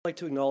I'd like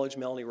to acknowledge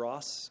Melanie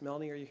Ross.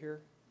 Melanie, are you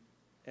here?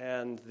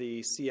 And the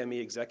CME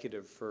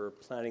executive for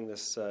planning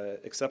this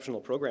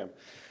exceptional program.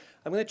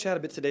 I'm going to chat a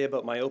bit today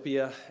about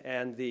myopia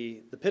and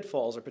the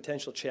pitfalls or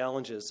potential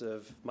challenges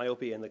of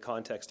myopia in the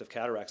context of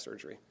cataract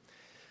surgery.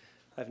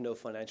 I have no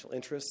financial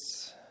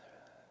interests.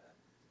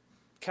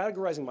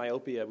 Categorizing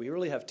myopia, we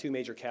really have two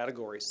major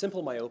categories.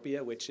 Simple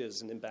myopia, which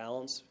is an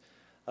imbalance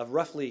of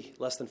roughly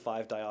less than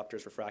 5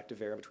 diopters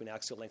refractive error between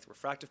axial length and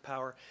refractive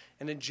power.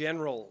 And in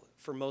general,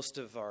 for most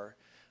of our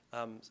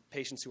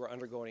patients who are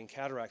undergoing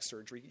cataract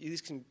surgery, these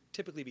can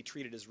typically be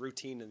treated as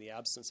routine in the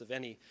absence of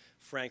any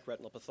frank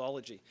retinal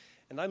pathology.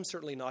 And I'm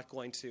certainly not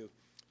going to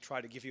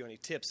try to give you any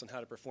tips on how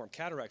to perform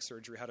cataract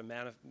surgery, how to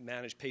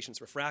manage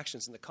patients'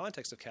 refractions in the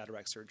context of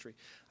cataract surgery.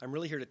 I'm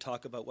really here to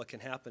talk about what can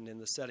happen in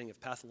the setting of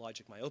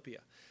pathologic myopia,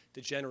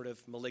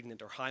 degenerative,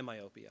 malignant, or high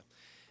myopia.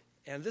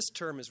 And this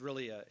term is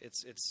really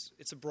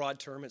it's a broad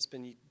term. It's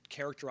been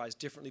characterized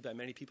differently by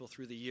many people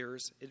through the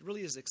years. It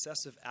really is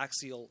excessive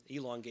axial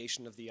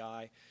elongation of the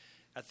eye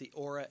at the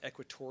aura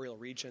equatorial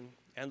region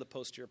and the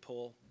posterior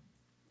pole,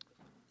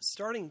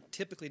 starting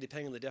typically,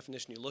 depending on the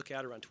definition you look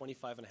at, around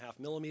 25.5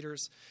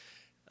 millimeters,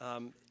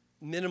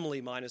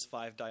 minimally minus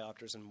 5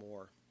 diopters and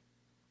more,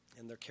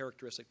 and their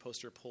characteristic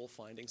posterior pole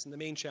findings. And the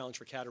main challenge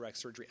for cataract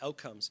surgery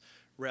outcomes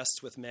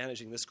rests with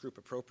managing this group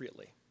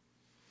appropriately.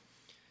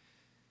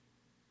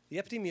 The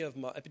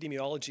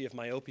epidemiology of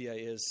myopia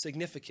is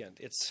significant.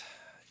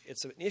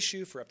 It's an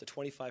issue for up to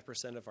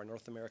 25% of our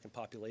North American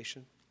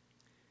population,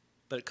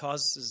 but it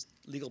causes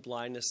legal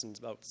blindness and is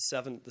about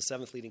the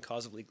seventh leading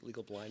cause of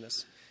legal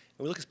blindness.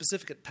 When we look at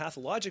specific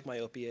pathologic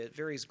myopia, it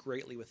varies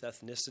greatly with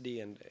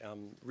ethnicity and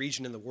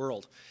region in the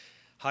world.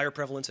 Higher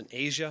prevalence in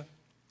Asia.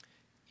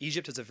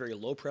 Egypt has a very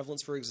low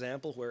prevalence, for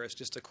example, whereas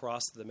just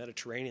across the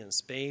Mediterranean and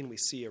Spain, we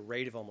see a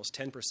rate of almost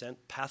 10%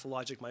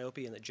 pathologic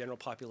myopia in the general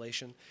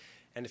population.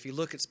 And if you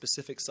look at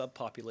specific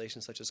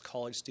subpopulations, such as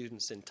college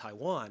students in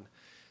Taiwan,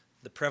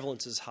 the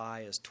prevalence is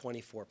high as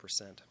 24%.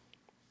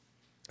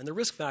 And the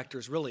risk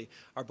factors really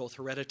are both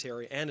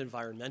hereditary and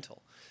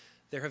environmental.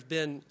 There have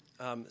been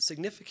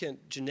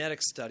significant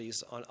genetic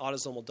studies on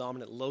autosomal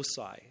dominant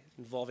loci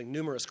involving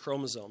numerous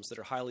chromosomes that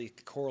are highly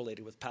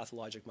correlated with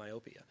pathologic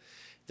myopia.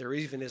 There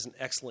even is an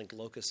X-linked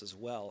locus as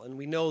well. And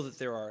we know that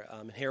there are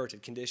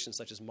inherited conditions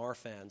such as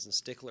Marfan's and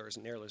Stickler's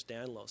and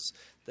Ehlers-Danlos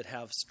that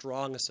have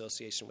strong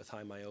association with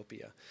high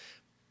myopia.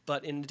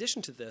 But in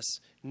addition to this,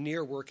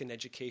 near work and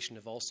education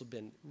have also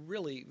been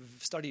really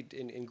studied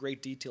in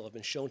great detail, have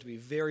been shown to be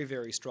very,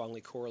 very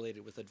strongly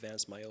correlated with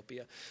advanced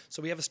myopia.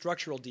 So we have a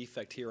structural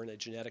defect here in a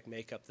genetic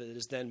makeup that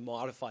is then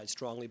modified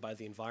strongly by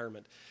the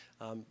environment,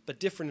 but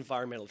different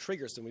environmental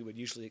triggers than we would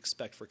usually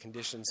expect for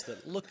conditions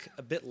that look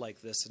a bit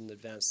like this in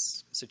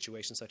advanced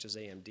situations such as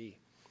AMD.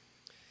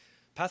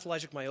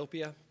 Pathologic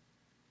myopia,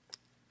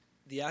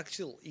 the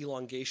axial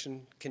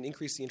elongation can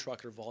increase the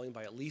intraocular volume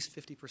by at least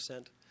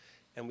 50%.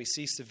 And we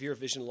see severe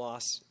vision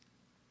loss,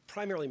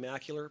 primarily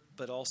macular,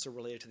 but also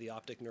related to the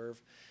optic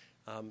nerve.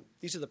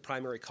 These are the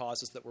primary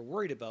causes that we're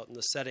worried about in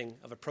the setting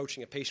of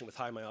approaching a patient with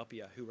high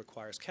myopia who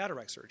requires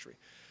cataract surgery.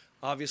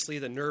 Obviously,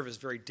 the nerve is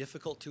very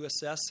difficult to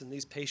assess in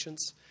these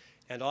patients,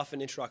 and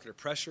often intraocular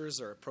pressures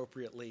are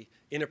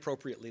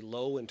inappropriately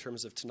low in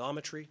terms of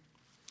tonometry.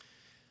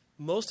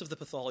 Most of the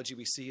pathology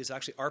we see is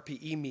actually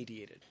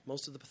RPE-mediated.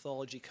 Most of the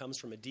pathology comes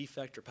from a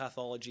defect or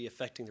pathology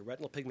affecting the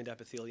retinal pigment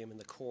epithelium in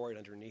the choroid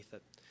underneath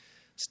it.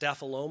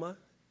 Staphyloma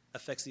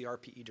affects the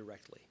RPE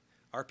directly.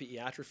 RPE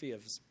atrophy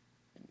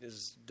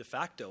is de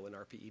facto an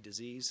RPE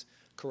disease.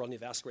 Choroidal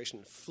neovascularization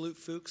and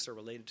Fuchs are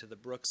related to the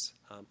Brooks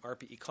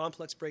RPE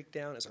complex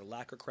breakdown, as are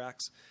lacquer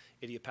cracks,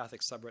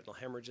 idiopathic subretinal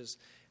hemorrhages.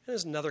 And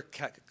there's another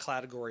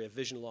category of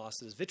vision loss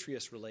that is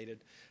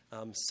vitreous-related,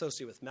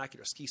 associated with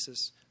macular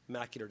schisis,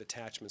 macular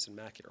detachments, and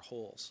macular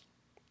holes.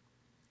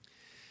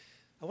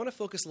 I want to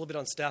focus a little bit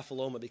on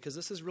staphyloma because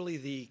this is really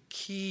the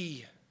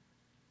key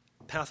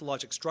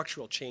pathologic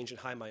structural change in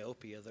high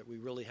myopia that we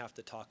really have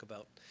to talk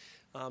about.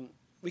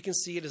 We can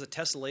see it as a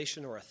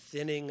tessellation or a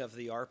thinning of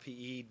the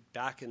RPE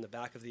back in the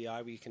back of the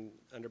eye. We can,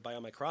 under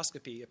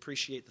biomicroscopy,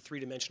 appreciate the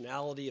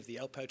three-dimensionality of the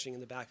outpouching in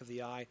the back of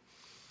the eye.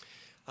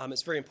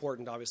 It's very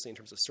important, obviously, in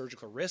terms of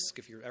surgical risk.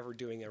 If you're ever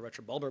doing a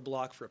retrobulbar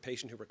block for a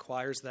patient who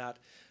requires that,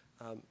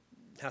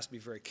 it has to be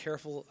very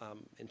careful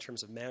in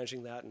terms of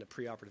managing that, and a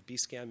preoperative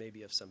B-scan may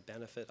be of some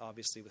benefit.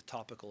 Obviously, with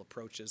topical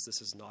approaches,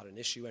 this is not an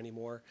issue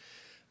anymore.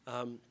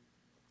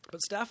 But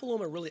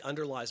staphyloma really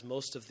underlies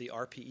most of the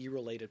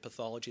RPE-related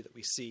pathology that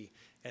we see,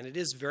 and it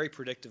is very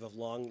predictive of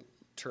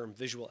long-term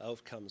visual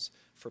outcomes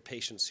for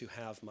patients who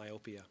have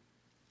myopia.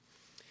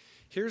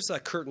 Here's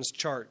Curtin's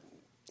chart.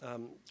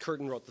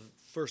 Curtin wrote the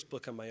first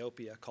book on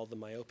myopia called The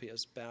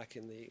Myopias back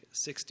in the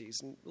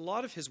 60s, and a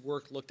lot of his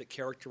work looked at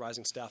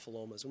characterizing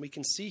staphylomas, and we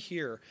can see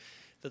here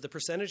that the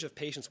percentage of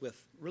patients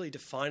with really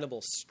definable,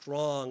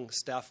 strong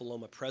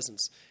staphyloma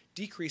presence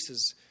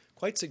decreases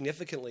quite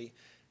significantly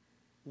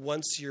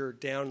once you're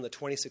down in the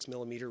 26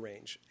 millimeter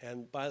range.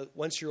 And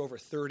once you're over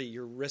 30,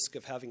 your risk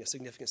of having a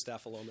significant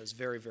staphyloma is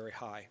very, very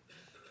high.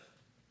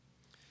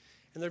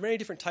 And there are many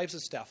different types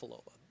of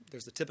staphyloma.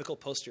 There's the typical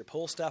posterior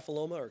pole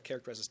staphyloma, or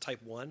characterized as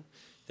type 1.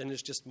 Then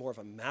there's just more of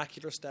a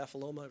macular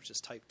staphyloma, which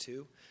is type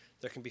 2.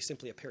 There can be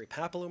simply a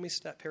peripapillary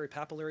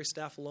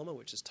staphyloma,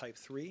 which is type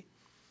 3.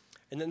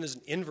 And then there's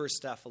an inverse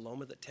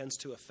staphyloma that tends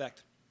to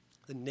affect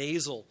the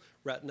nasal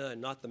retina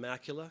and not the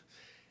macula.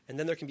 And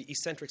then there can be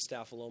eccentric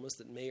staphylomas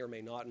that may or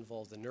may not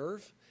involve the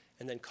nerve.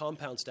 And then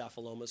compound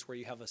staphyloma, where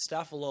you have a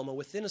staphyloma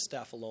within a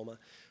staphyloma,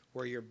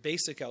 where your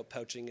basic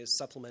outpouching is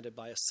supplemented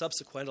by a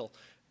subsequent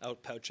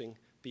outpouching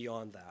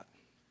beyond that.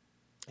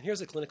 And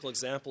here's a clinical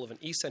example of an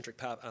eccentric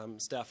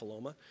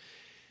staphyloma.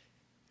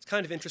 It's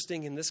kind of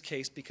interesting in this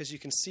case because you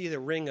can see the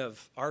ring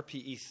of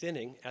RPE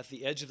thinning at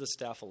the edge of the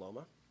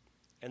staphyloma.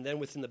 And then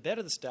within the bed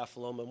of the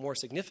staphyloma, more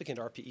significant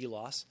RPE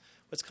loss.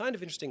 What's kind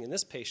of interesting in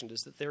this patient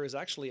is that there is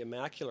actually a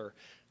macular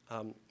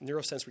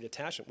neurosensory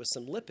detachment with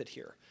some lipid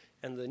here.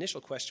 And the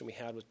initial question we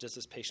had was, does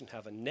this patient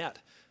have a net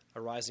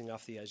arising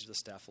off the edge of the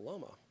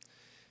staphyloma?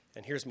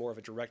 And here's more of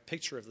a direct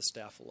picture of the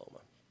staphyloma.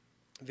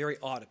 Very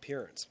odd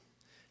appearance.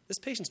 This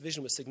patient's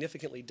vision was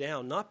significantly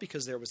down, not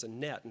because there was a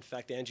net. In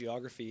fact,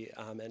 angiography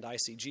and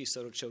ICG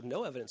showed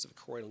no evidence of a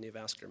choroidal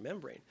neovascular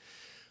membrane.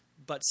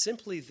 But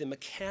simply the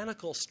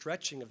mechanical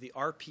stretching of the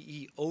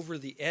RPE over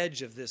the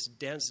edge of this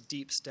dense,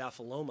 deep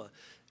staphyloma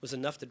was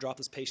enough to drop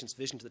this patient's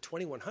vision to the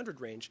 2100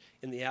 range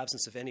in the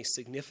absence of any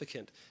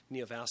significant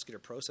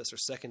neovascular process or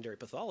secondary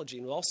pathology,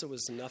 and also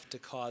was enough to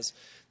cause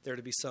there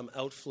to be some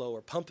outflow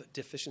or pump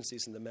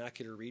deficiencies in the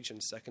macular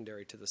region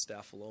secondary to the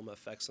staphyloma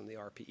effects on the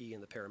RPE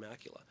and the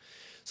paramacula.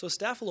 So a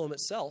staphyloma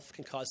itself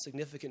can cause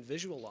significant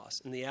visual loss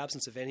in the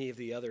absence of any of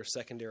the other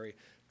secondary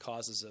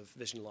causes of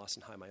vision loss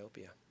in high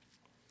myopia.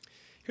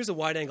 Here's a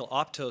wide-angle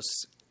Optos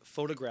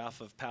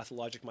photograph of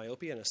pathologic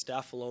myopia and a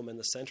staphyloma in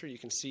the center. You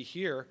can see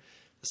here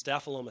the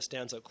staphyloma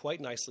stands out quite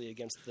nicely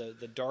against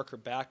the darker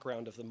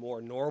background of the more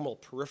normal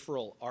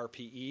peripheral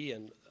RPE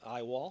and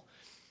eye wall.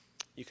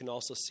 You can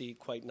also see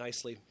quite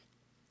nicely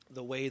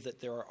the way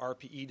that there are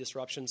RPE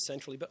disruptions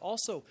centrally, but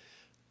also,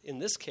 in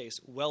this case,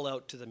 well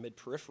out to the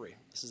mid-periphery.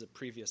 This is a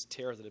previous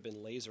tear that had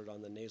been lasered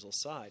on the nasal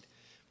side.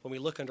 When we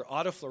look under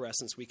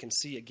autofluorescence, we can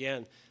see,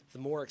 again, the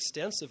more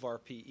extensive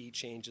RPE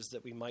changes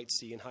that we might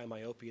see in high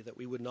myopia that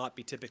we would not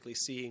be typically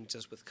seeing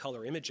just with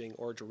color imaging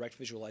or direct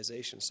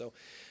visualization. So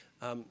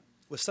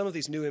with some of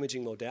these new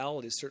imaging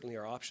modalities, certainly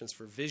are options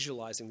for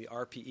visualizing the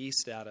RPE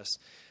status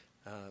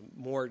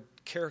more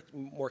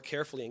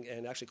carefully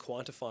and actually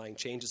quantifying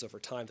changes over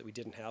time that we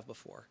didn't have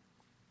before.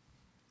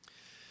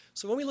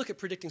 So when we look at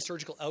predicting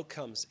surgical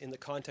outcomes in the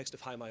context of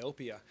high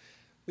myopia,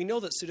 we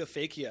know that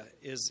pseudophakia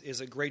is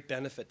a great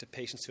benefit to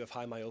patients who have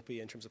high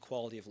myopia in terms of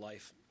quality of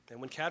life. And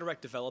when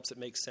cataract develops, it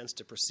makes sense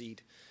to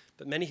proceed.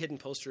 But many hidden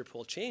posterior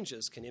pole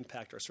changes can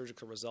impact our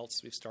surgical results,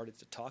 as we've started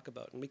to talk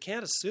about. And we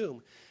can't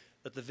assume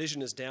that the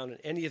vision is down in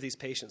any of these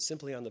patients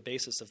simply on the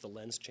basis of the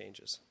lens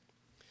changes.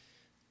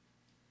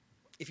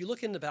 If you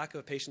look in the back of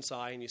a patient's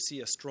eye and you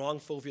see a strong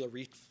foveal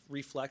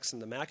reflex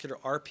and the macular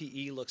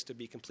RPE looks to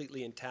be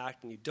completely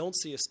intact and you don't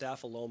see a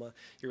staphyloma,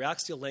 your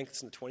axial length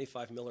is in the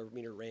 25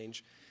 millimeter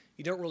range,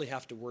 you don't really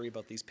have to worry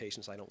about these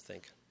patients, I don't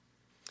think.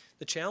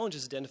 The challenge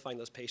is identifying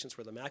those patients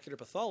where the macular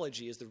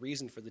pathology is the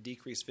reason for the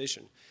decreased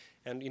vision.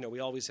 And, we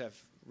always have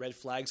red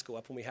flags go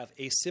up when we have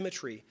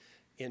asymmetry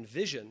in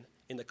vision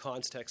in the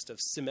context of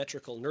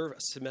symmetrical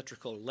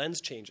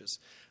lens changes.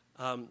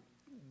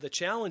 The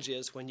challenge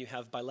is when you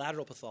have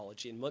bilateral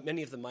pathology, and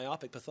many of the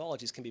myopic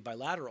pathologies can be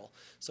bilateral.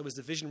 So is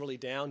the vision really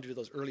down due to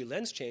those early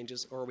lens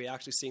changes, or are we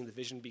actually seeing the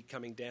vision be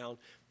coming down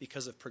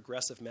because of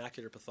progressive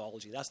macular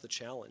pathology? That's the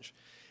challenge.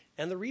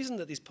 And the reason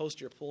that these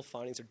posterior pole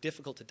findings are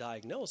difficult to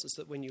diagnose is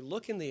that when you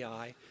look in the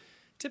eye,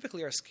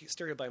 typically our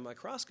stereo by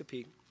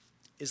microscopy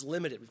is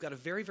limited. We've got a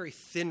very, very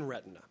thin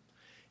retina.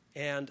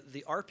 And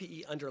the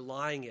RPE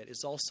underlying it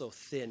is also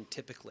thin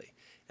typically.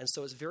 And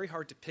so it's very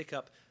hard to pick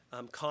up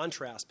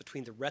contrast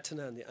between the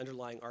retina and the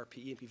underlying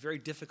RPE. It'd be very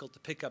difficult to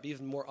pick up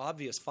even more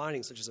obvious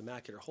findings such as a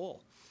macular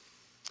hole.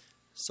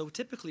 So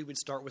typically we'd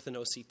start with an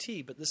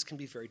OCT, but this can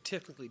be very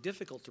technically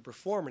difficult to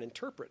perform and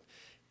interpret.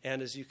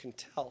 And as you can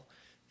tell,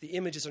 the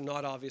images are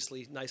not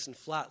obviously nice and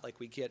flat like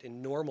we get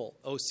in normal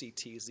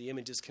OCTs. The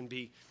images can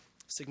be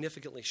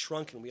significantly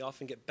shrunken. We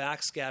often get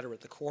backscatter at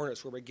the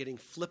corners where we're getting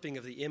flipping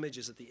of the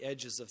images at the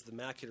edges of the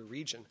macular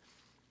region.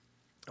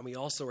 And we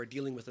also are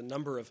dealing with a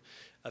number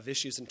of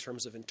issues in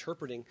terms of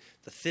interpreting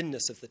the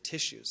thinness of the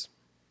tissues.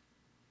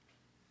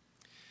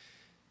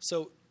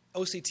 So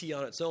OCT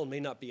on its own may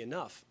not be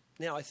enough.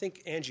 Now, I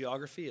think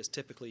angiography is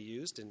typically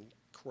used in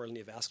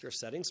choroidal neovascular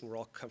settings, and we're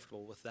all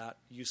comfortable with that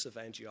use of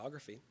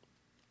angiography.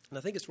 And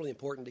I think it's really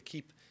important to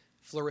keep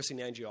fluorescein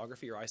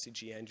angiography or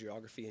ICG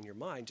angiography in your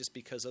mind, just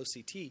because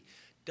OCT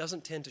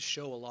doesn't tend to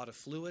show a lot of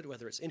fluid,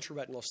 whether it's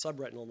intraretinal or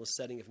subretinal in the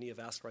setting of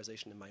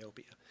neovascularization and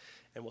myopia.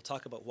 And we'll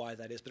talk about why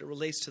that is, but it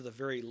relates to the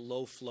very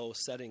low flow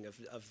setting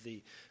of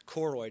the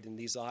choroid in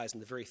these eyes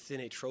and the very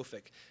thin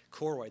atrophic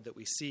choroid that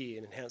we see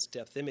in enhanced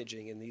depth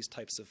imaging in these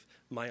types of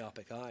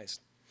myopic eyes.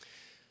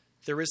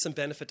 There is some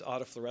benefit to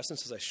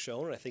autofluorescence, as I've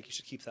shown, and I think you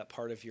should keep that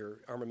part of your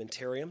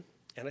armamentarium.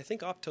 And I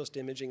think optost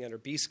imaging and or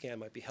B-scan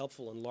might be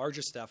helpful in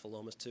larger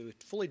staphylomas to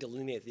fully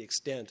delineate the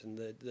extent and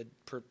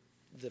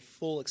the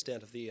full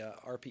extent of the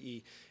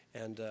RPE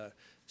and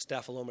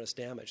staphylomatous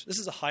damage. This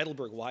is a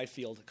Heidelberg wide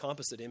field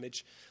composite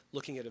image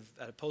looking at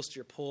a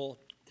posterior pole.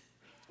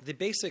 The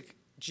basic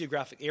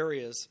geographic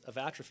areas of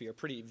atrophy are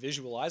pretty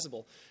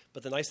visualizable,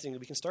 but the nice thing is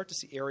we can start to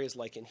see areas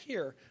like in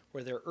here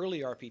where there are early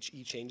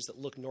RPE changes that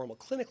look normal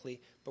clinically,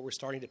 but we're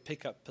starting to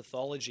pick up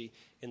pathology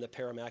in the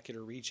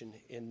paramacular region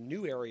in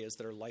new areas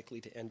that are likely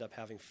to end up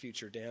having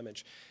future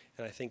damage.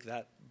 And I think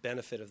that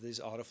benefit of these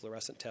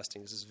autofluorescent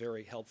testings is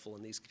very helpful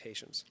in these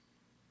patients.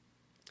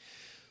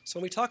 So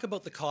when we talk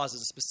about the causes,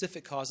 the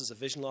specific causes of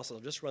vision loss,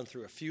 I'll just run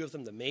through a few of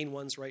them. The main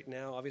ones right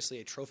now,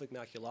 obviously atrophic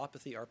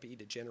maculopathy, RPE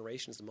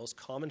degeneration is the most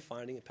common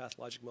finding in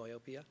pathologic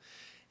myopia.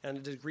 And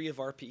the degree of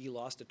RPE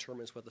loss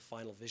determines what the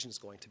final vision is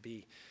going to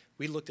be.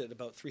 We looked at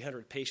about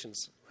 300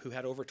 patients who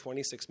had over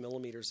 26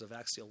 millimeters of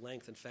axial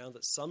length and found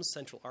that some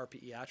central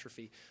RPE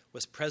atrophy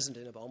was present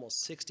in about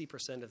almost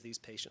 60% of these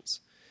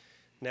patients.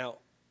 Now,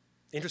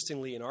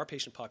 interestingly, in our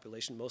patient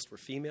population, most were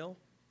female.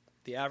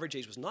 The average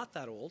age was not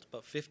that old,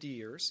 about 50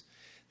 years.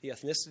 The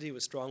ethnicity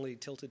was strongly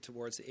tilted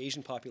towards the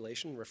Asian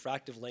population.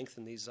 Refractive length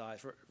in these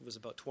eyes was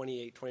about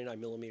 28, 29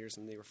 millimeters,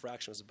 and the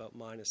refraction was about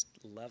minus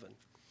 11.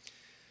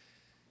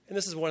 And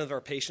this is one of our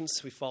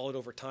patients we followed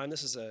over time.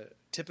 This is a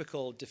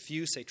typical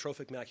diffuse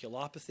atrophic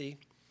maculopathy.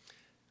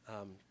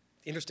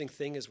 Interesting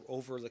thing is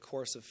over the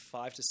course of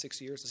 5 to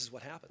 6 years, this is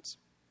what happens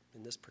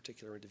in this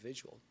particular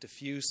individual.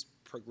 Diffuse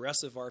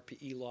progressive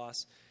RPE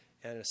loss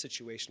and a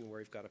situation where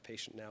we've got a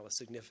patient now with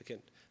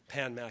significant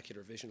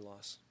panmacular vision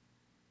loss.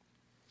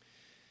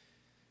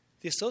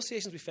 The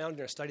associations we found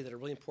in our study that are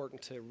really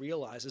important to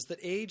realize is that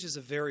age is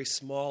a very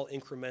small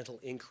incremental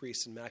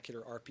increase in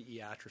macular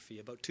RPE atrophy,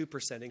 about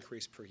 2%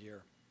 increase per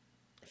year.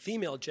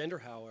 Female gender,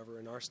 however,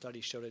 in our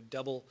study showed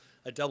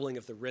a doubling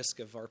of the risk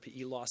of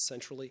RPE loss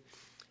centrally,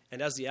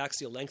 and as the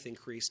axial length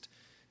increased,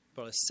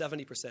 about a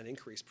 70%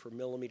 increase per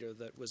millimeter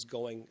that was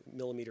going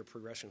millimeter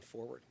progression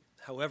forward.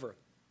 However,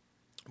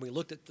 when we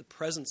looked at the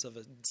presence of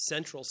a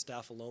central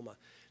staphyloma,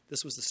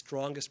 this was the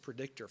strongest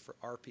predictor for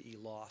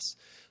RPE loss.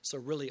 So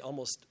really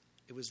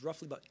it was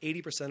roughly about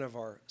 80% of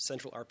our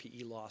central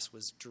RPE loss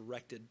was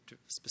directed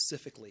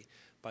specifically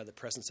by the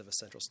presence of a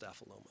central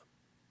staphyloma.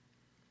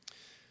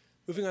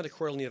 Moving on to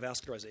choroidal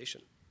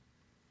neovascularization.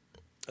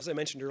 As I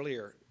mentioned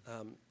earlier,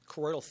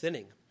 choroidal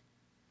thinning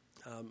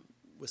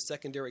with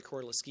secondary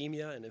choroidal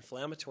ischemia and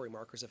inflammatory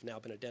markers have now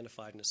been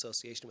identified in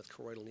association with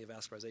choroidal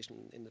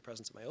neovascularization in the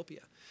presence of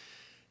myopia.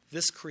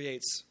 This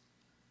creates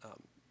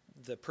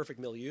the perfect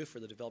milieu for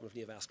the development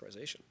of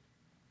neovascularization.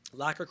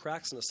 Lacquer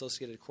cracks and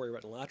associated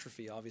chorioretinal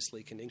atrophy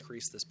obviously can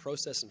increase this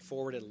process and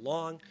forward it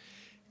along,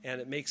 and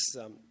it makes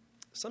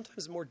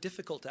sometimes more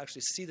difficult to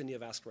actually see the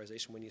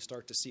neovascularization when you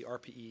start to see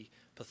RPE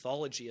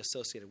pathology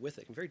associated with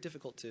it, and very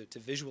difficult to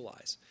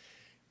visualize.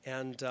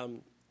 And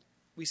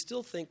we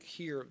still think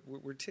here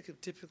we're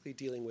typically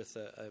dealing with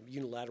a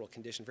unilateral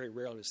condition, very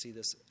rarely to see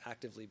this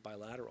actively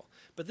bilateral.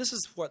 But this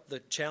is what the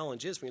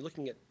challenge is when you're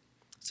looking at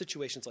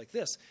situations like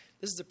this.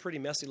 This is a pretty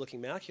messy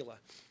looking macula,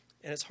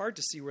 and it's hard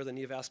to see where the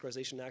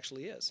neovascularization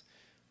actually is.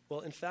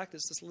 Well, in fact,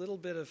 it's this little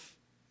bit of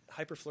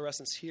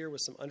hyperfluorescence here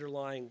with some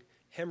underlying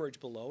hemorrhage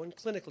below, and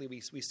clinically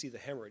we see the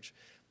hemorrhage.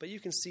 But you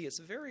can see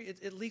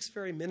it leaks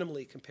very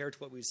minimally compared to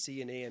what we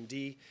see in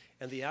AMD,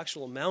 and the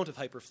actual amount of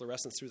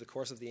hyperfluorescence through the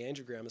course of the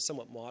angiogram is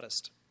somewhat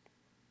modest.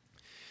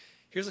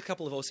 Here's a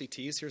couple of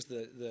OCTs. Here's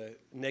the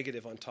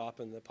negative on top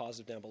and the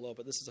positive down below,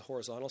 but this is a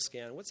horizontal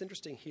scan. What's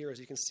interesting here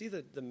is you can see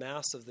the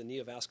mass of the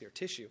neovascular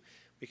tissue.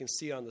 We can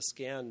see on the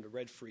scan, the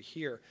red-free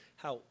here,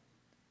 how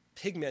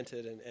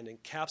pigmented and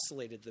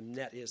encapsulated the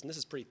net is, and this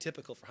is pretty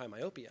typical for high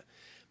myopia.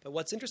 But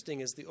what's interesting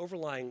is the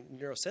overlying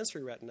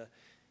neurosensory retina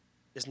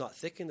is not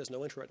thickened, there's no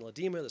intraretinal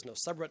edema, there's no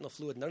subretinal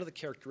fluid, none of the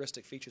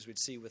characteristic features we'd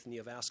see with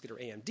neovascular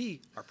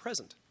AMD are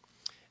present.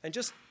 And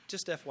just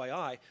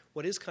FYI,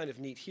 what is kind of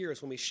neat here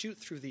is when we shoot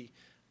through the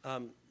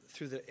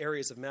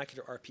areas of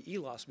macular RPE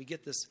loss, we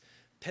get this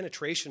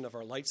penetration of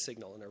our light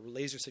signal and our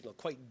laser signal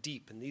quite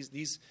deep, and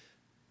these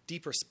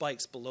deeper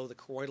spikes below the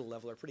choroidal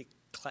level are pretty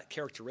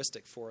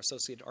characteristic for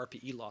associated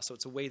RPE loss. So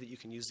it's a way that you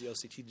can use the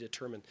OCT to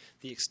determine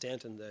the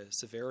extent and the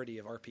severity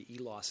of RPE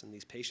loss in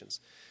these patients.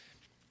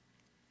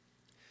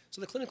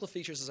 So the clinical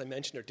features, as I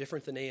mentioned, are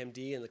different than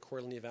AMD in the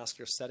choroidal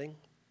neovascular setting.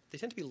 They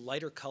tend to be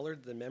lighter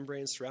colored than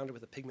membranes surrounded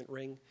with a pigment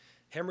ring.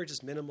 Hemorrhage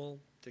is minimal.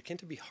 There tend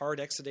to be hard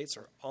exudates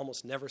are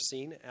almost never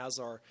seen, as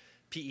are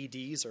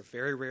PEDs are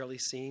very rarely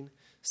seen.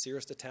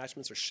 Serous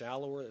detachments are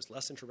shallower. There's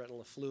less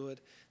intraretinal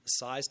fluid. The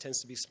size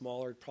tends to be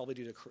smaller, probably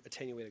due to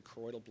attenuated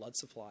choroidal blood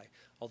supply.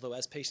 Although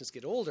as patients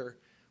get older,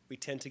 we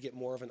tend to get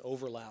more of an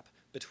overlap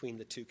between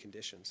the two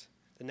conditions.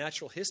 The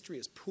natural history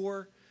is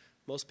poor.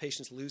 Most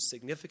patients lose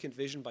significant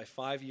vision by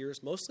 5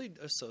 years, mostly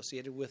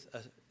associated with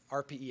a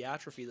RPE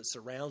atrophy that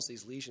surrounds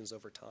these lesions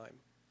over time.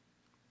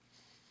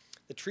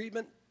 The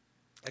treatment,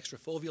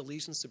 extrafoveal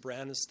lesions,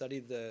 Sabran has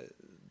studied the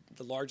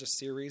largest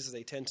series.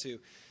 They tend to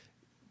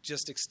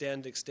just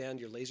extend.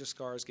 Your laser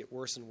scars get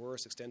worse and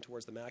worse, extend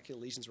towards the macula,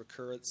 lesions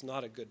recur. It's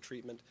not a good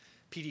treatment.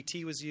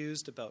 PDT was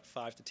used about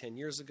 5 to 10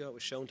 years ago. It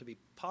was shown to be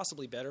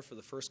possibly better for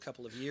the first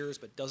couple of years,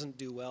 but doesn't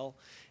do well.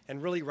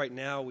 And really right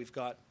now we've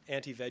got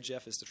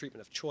anti-VEGF as the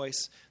treatment of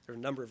choice. There are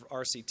a number of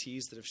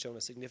RCTs that have shown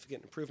a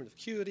significant improvement of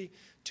acuity,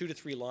 2 to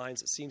 3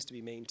 lines. It seems to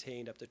be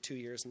maintained up to 2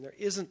 years, and there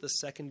isn't the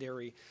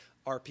secondary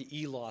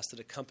RPE loss that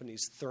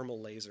accompanies thermal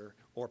laser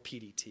or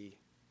PDT.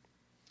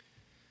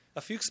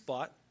 A Fuchs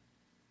spot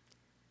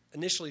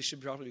initially should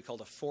probably be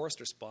called a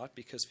Forrester spot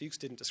because Fuchs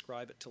didn't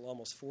describe it till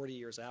almost 40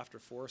 years after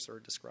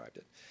Forrester described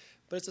it.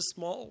 But it's a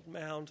small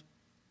mound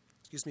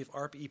of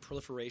RPE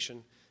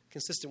proliferation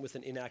consistent with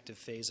an inactive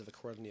phase of a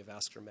choroidal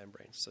neovascular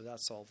membrane. So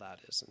that's all that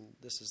is. And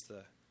this is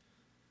the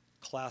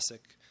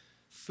classic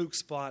Fuchs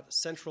spot,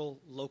 central,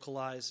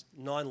 localized,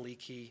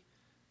 non-leaky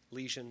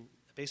lesion,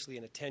 basically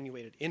an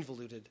attenuated,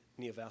 involuted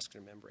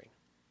neovascular membrane.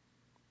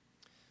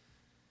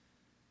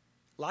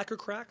 Lacquer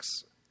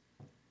cracks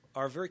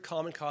are a very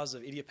common cause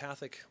of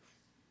idiopathic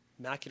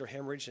macular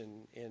hemorrhage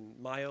in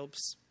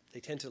myopes.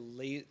 They tend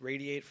to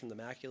radiate from the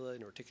macula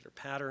in a reticular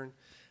pattern.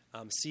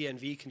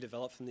 CNV can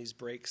develop from these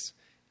breaks.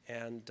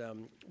 And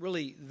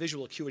really,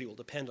 visual acuity will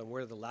depend on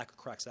where the lacquer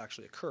cracks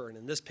actually occur. And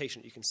in this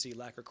patient, you can see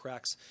lacquer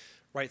cracks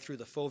right through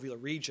the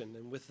foveal region.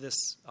 And with this,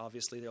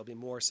 obviously, there will be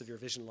more severe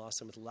vision loss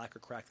than with a lacquer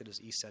crack that is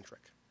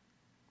eccentric.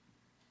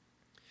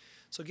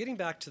 So getting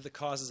back to the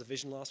causes of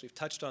vision loss, we've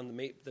touched on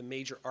the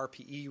major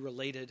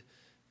RPE-related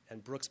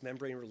and Brooks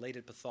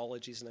membrane-related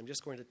pathologies, and I'm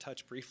just going to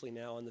touch briefly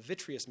now on the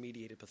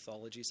vitreous-mediated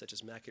pathologies such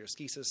as macular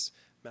schisis,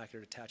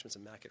 macular detachments,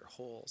 and macular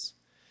holes.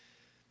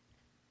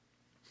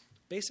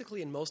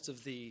 Basically, in most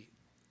of the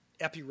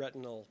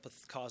epiretinal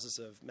causes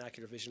of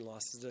macular vision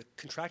loss, the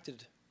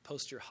contracted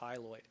posterior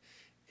hyaloid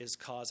is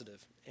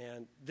causative,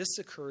 and this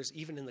occurs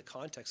even in the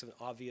context of an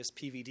obvious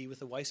PVD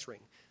with a Weiss ring.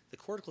 The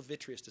cortical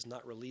vitreous does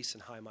not release in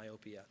high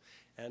myopia,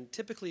 and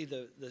typically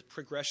the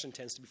progression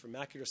tends to be from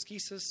macular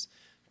schisis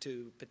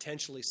to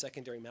potentially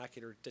secondary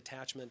macular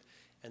detachment,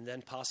 and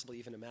then possibly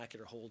even a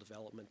macular hole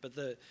development. But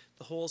the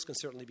holes can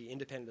certainly be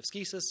independent of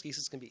schisis.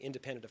 Schisis can be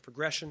independent of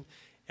progression,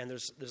 and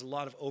there's a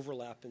lot of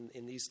overlap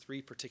in these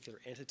 3 particular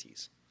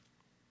entities.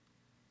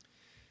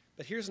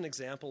 But here's an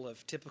example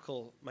of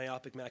typical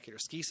myopic macular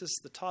schisis.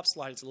 The top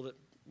slide is a little bit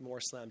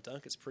more slam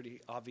dunk. It's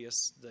pretty obvious.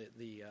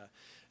 The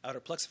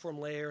outer plexiform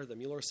layer, the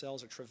Mueller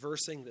cells are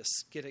traversing the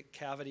schitic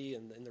cavity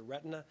in the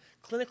retina.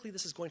 Clinically,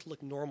 this is going to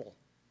look normal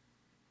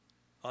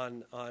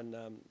on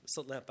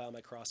slit lamp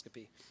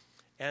biomicroscopy.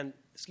 And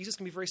schisis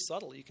can be very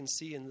subtle. You can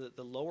see in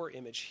the lower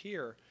image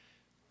here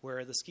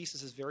where the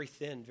schisis is very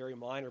thin, very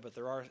minor, but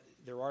there are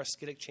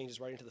schitic changes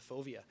right into the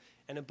fovea.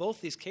 And in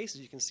both these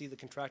cases, you can see the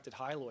contracted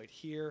hyaloid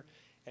here,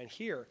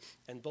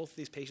 and both of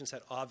these patients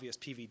had obvious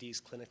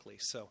PVDs clinically.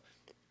 So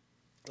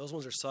those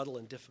ones are subtle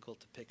and difficult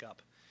to pick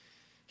up.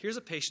 Here's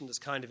a patient that's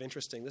kind of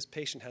interesting. This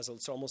patient has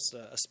almost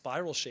a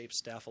spiral-shaped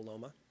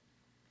staphyloma,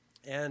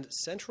 and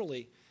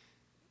centrally,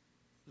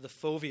 the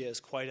fovea is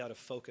quite out of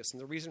focus. And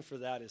the reason for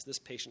that is this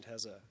patient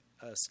has a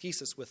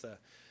schisis with a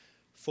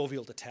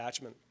foveal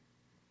detachment.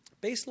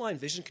 Baseline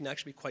vision can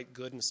actually be quite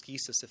good in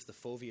schisis if the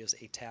fovea is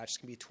attached. It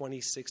can be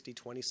 20/60,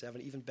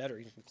 20/70, even better,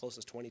 even close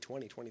as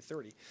 20/20,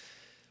 20/30.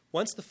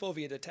 Once the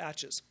fovea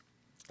detaches,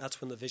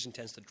 that's when the vision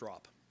tends to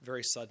drop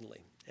very suddenly.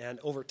 And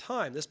over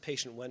time, this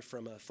patient went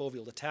from a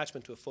foveal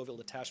detachment to a foveal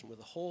detachment with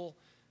a hole,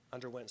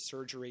 underwent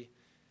surgery,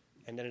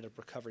 and ended up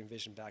recovering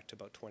vision back to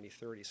about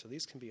 20/30. So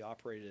these can be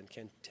operated and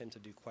can tend to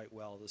do quite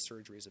well. The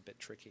surgery is a bit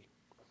tricky.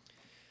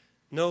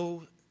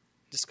 No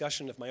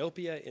discussion of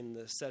myopia in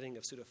the setting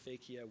of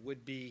pseudophakia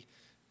would be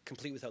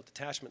complete without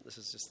detachment. This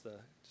is just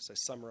a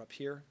summer up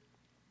here.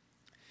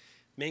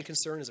 Main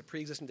concern is a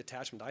pre-existing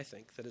detachment, I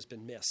think, that has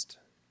been missed.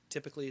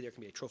 Typically, there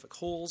can be atrophic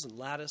holes and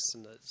lattice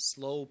and the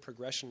slow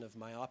progression of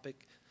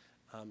myopic,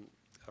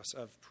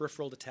 of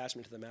peripheral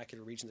detachment to the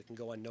macular region that can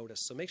go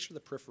unnoticed. So make sure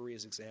the periphery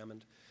is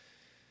examined.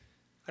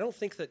 I don't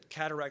think that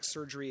cataract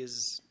surgery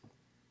is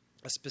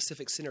a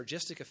specific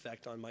synergistic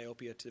effect on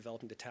myopia to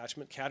developing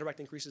detachment.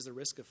 Cataract increases the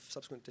risk of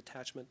subsequent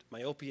detachment.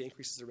 Myopia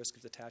increases the risk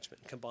of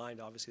detachment. And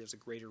combined, obviously, there's a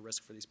greater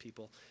risk for these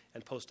people,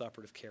 and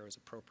postoperative care is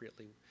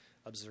appropriately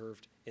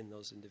observed in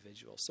those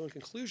individuals. So in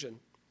conclusion,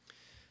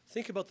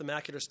 think about the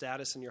macular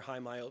status in your high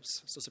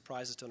myopes so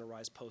surprises don't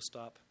arise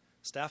post-op.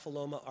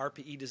 Staphyloma,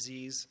 RPE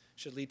disease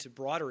should lead to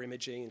broader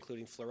imaging,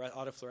 including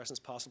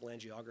autofluorescence, possible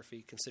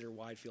angiography, consider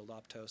wide-field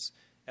optos.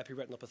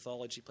 Epiretinal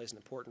pathology plays an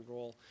important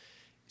role.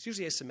 It's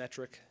usually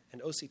asymmetric,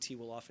 and OCT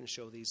will often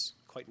show these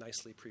quite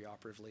nicely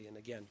preoperatively. And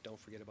again, don't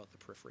forget about the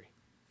periphery.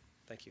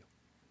 Thank you.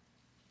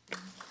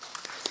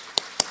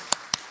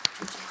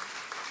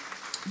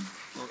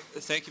 Well,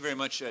 thank you very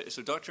much.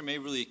 So Dr.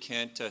 Maberley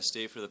can't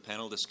stay for the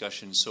panel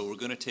discussion, so we're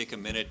going to take a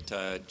minute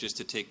just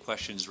to take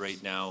questions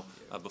right now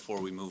before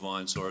we move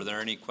on. So are there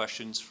any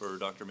questions for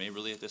Dr.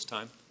 Maberley at this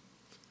time?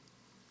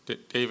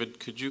 David,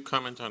 could you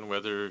comment on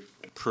whether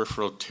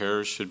peripheral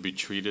tears should be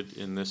treated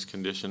in this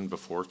condition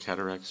before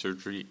cataract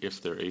surgery if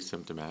they're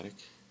asymptomatic?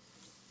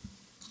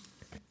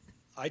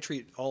 I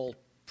treat all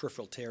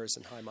peripheral tears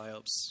in high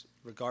myopes,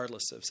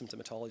 regardless of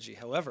symptomatology.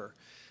 However,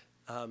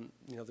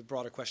 the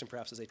broader question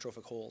perhaps is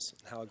atrophic holes,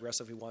 and how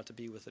aggressive we want to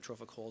be with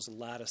atrophic holes and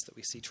lattice that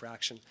we see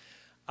traction.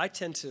 I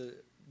tend to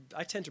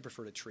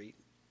prefer to treat.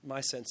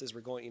 My sense is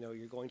you're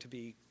going to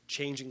be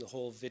changing the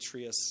whole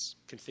vitreous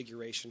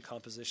configuration,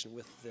 composition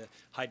with the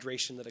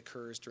hydration that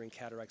occurs during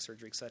cataract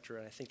surgery, et cetera.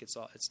 And I think it's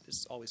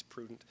always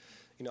prudent.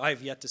 I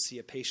have yet to see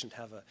a patient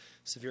have a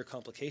severe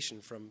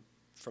complication from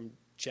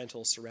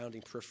gentle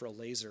surrounding peripheral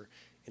laser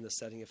in the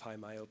setting of high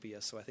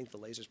myopia. So I think the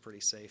laser is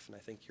pretty safe, and I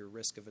think your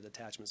risk of a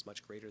detachment is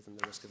much greater than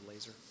the risk of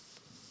laser.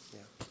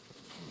 Yeah.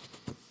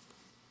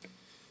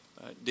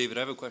 David, I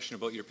have a question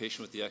about your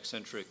patient with the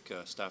eccentric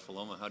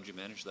staphyloma. How did you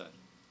manage that?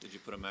 Did you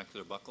put a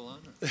macular buckle on?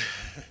 Or?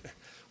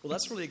 Well,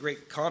 that's really a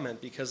great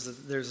comment,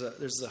 because there's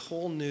a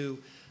whole new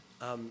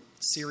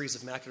series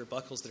of macular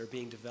buckles that are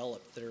being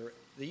developed.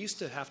 They used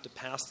to have to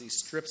pass these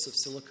strips of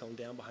silicone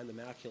down behind the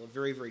macula,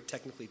 very, very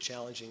technically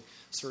challenging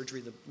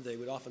surgery. They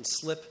would often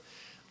slip,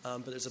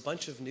 but there's a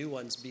bunch of new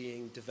ones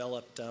being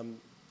developed. A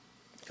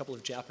couple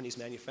of Japanese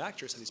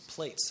manufacturers have these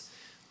plates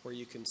where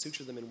you can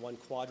suture them in one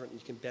quadrant and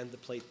you can bend the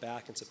plate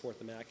back and support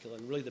the macula.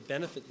 And really the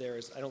benefit there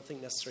is I don't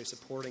think necessarily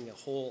supporting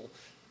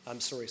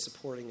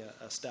supporting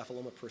a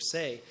staphyloma per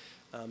se,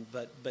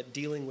 but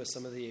dealing with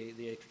some of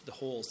the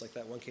holes, like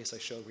that one case I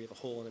showed where you have a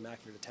hole in a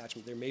macular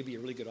detachment, there may be a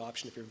really good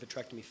option if your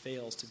vitrectomy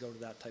fails to go to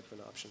that type of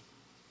an option.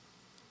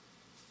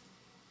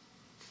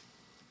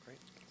 Great.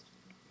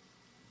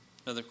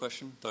 Another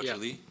question? Dr.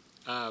 Lee?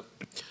 How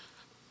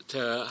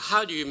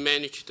do you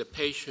manage the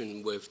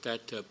patient with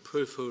that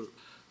peripheral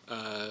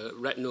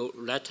retinal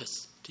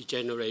lattice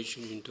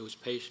degeneration in those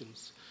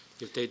patients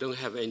if they don't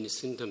have any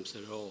symptoms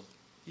at all?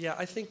 Yeah,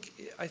 I think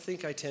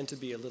I tend to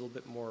be a little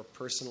bit more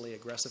personally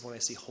aggressive when I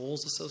see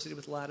holes associated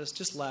with lattice.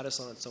 Just lattice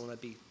on its own,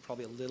 I'd be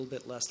probably a little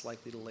bit less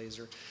likely to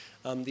laser.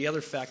 The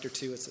other factor,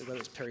 too, is whether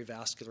it's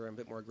perivascular. I'm a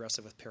bit more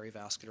aggressive with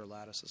perivascular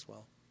lattice as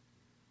well.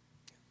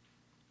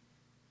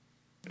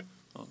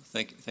 Well,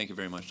 thank you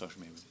very much, Dr.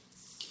 Maberley.